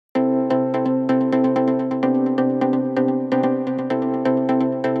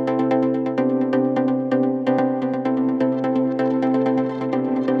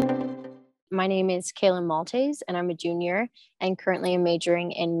my name is Kaylen Maltais, and I'm a junior and currently am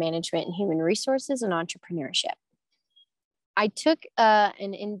majoring in management and human resources and entrepreneurship. I took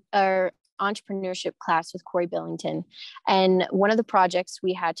our entrepreneurship class with Corey Billington, and one of the projects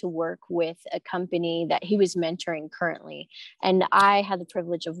we had to work with a company that he was mentoring currently. And I had the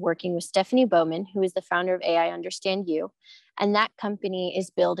privilege of working with Stephanie Bowman, who is the founder of AI Understand You. And that company is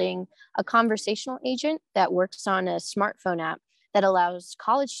building a conversational agent that works on a smartphone app that allows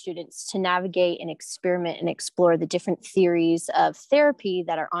college students to navigate and experiment and explore the different theories of therapy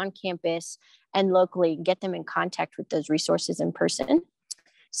that are on campus and locally, and get them in contact with those resources in person.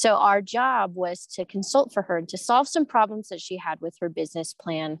 So our job was to consult for her and to solve some problems that she had with her business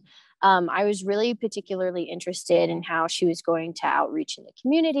plan. I was really particularly interested in how she was going to outreach in the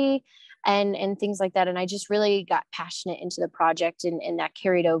community and things like that. And I just really got passionate into the project, and that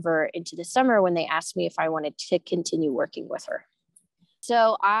carried over into the summer when they asked me if I wanted to continue working with her.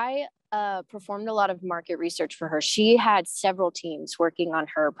 So I performed a lot of market research for her. She had several teams working on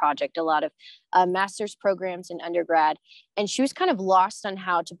her project, a lot of master's programs in undergrad, and she was kind of lost on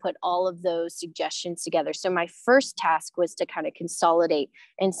how to put all of those suggestions together. So my first task was to kind of consolidate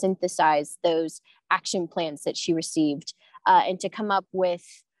and synthesize those action plans that she received, and to come up with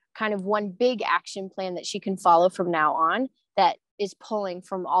kind of one big action plan that she can follow from now on that is pulling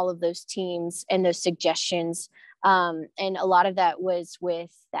from all of those teams and those suggestions. And a lot of that was with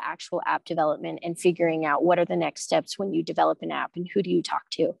the actual app development and figuring out what are the next steps when you develop an app and who do you talk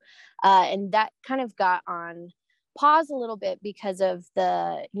to. And that kind of got on pause a little bit because of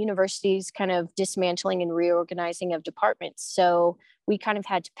the university's kind of dismantling and reorganizing of departments. So we kind of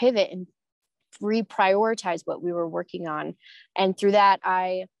had to pivot and reprioritize what we were working on. And through that,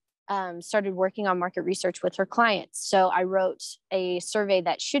 I started working on market research with her clients. So I wrote a survey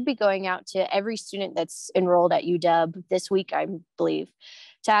that should be going out to every student that's enrolled at UW this week, I believe,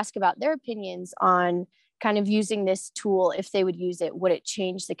 to ask about their opinions on kind of using this tool. If they would use it, would it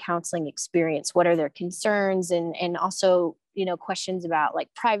change the counseling experience? What are their concerns? And also, questions about like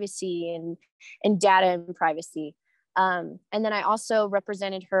privacy and data and privacy. And then I also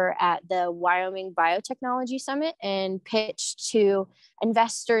represented her at the Wyoming Biotechnology Summit and pitched to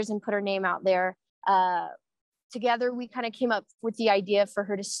investors and put her name out there. Together, we kind of came up with the idea for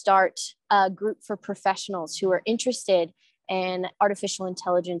her to start a group for professionals who are interested in artificial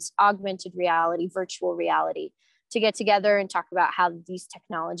intelligence, augmented reality, virtual reality, to get together and talk about how these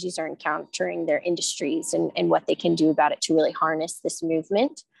technologies are encountering their industries and what they can do about it to really harness this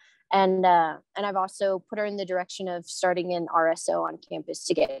movement. And I've also put her in the direction of starting an RSO on campus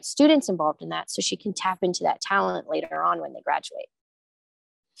to get students involved in that so she can tap into that talent later on when they graduate.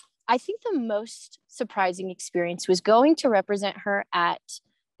 I think the most surprising experience was going to represent her at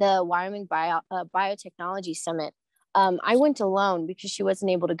the Wyoming Biotechnology Summit. I went alone because she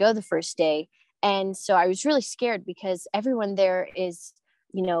wasn't able to go the first day. And so I was really scared because everyone there is,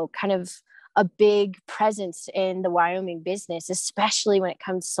 kind of a big presence in the Wyoming business, especially when it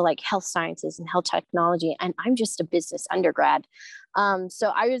comes to like health sciences and health technology. And I'm just a business undergrad.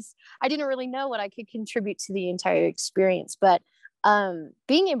 So I didn't really know what I could contribute to the entire experience, but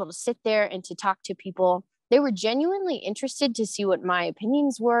being able to sit there and to talk to people, they were genuinely interested to see what my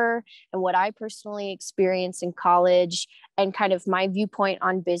opinions were and what I personally experienced in college and kind of my viewpoint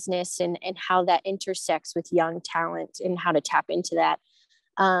on business and how that intersects with young talent and how to tap into that.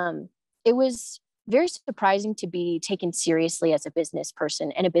 It was very surprising to be taken seriously as a business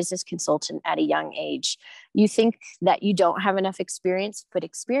person and a business consultant at a young age. You think that you don't have enough experience, but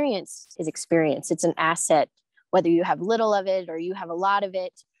experience is experience. It's an asset, whether you have little of it or you have a lot of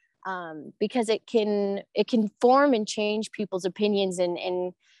it, because it can form and change people's opinions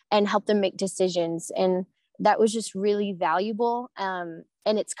and help them make decisions. And that was just really valuable. And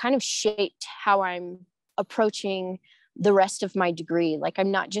it's kind of shaped how I'm approaching the rest of my degree. Like,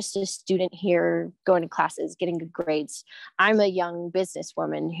 I'm not just a student here going to classes, getting good grades. I'm a young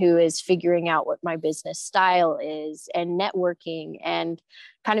businesswoman who is figuring out what my business style is and networking and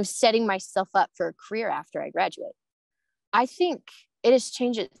kind of setting myself up for a career after I graduate. I think it has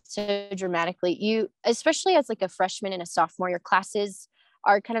changed it so dramatically. Especially as like a freshman and a sophomore, your classes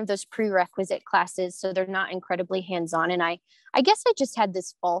are kind of those prerequisite classes. So they're not incredibly hands-on. And I guess I just had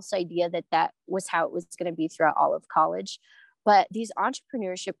this false idea that was how it was going to be throughout all of college. But these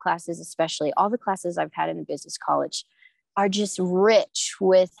entrepreneurship classes, especially all the classes I've had in a business college, are just rich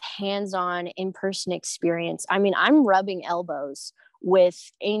with hands-on in-person experience. I mean, I'm rubbing elbows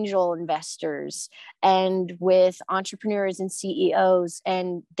with angel investors and with entrepreneurs and CEOs,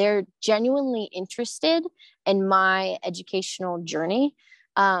 and they're genuinely interested in my educational journey.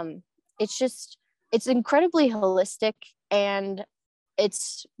 It's incredibly holistic, and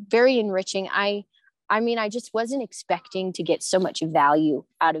it's very enriching. I mean, I just wasn't expecting to get so much value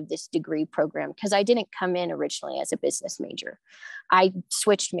out of this degree program because I didn't come in originally as a business major. I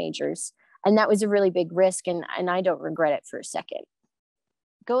switched majors, and that was a really big risk, and I don't regret it for a second.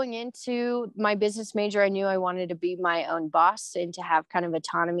 Going into my business major, I knew I wanted to be my own boss and to have kind of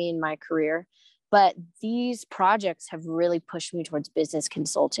autonomy in my career. But these projects have really pushed me towards business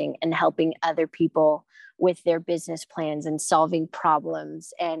consulting and helping other people with their business plans and solving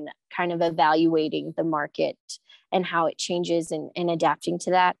problems and kind of evaluating the market and how it changes and adapting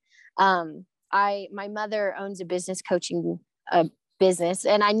to that. My mother owns a business coaching business,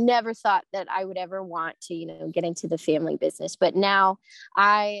 and I never thought that I would ever want to, get into the family business. But now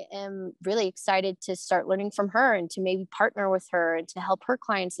I am really excited to start learning from her and to maybe partner with her and to help her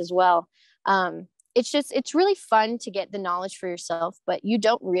clients as well. It's really fun to get the knowledge for yourself, but you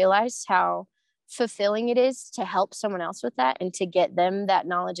don't realize how fulfilling it is to help someone else with that and to get them that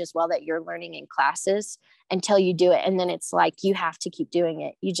knowledge as well that you're learning in classes until you do it. And then it's like, you have to keep doing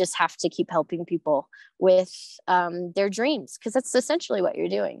it. You just have to keep helping people with their dreams, because that's essentially what you're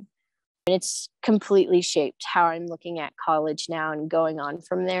doing. And it's completely shaped how I'm looking at college now and going on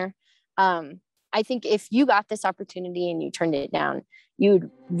from there. I think if you got this opportunity and you turned it down, you'd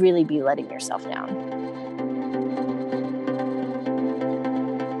really be letting yourself down.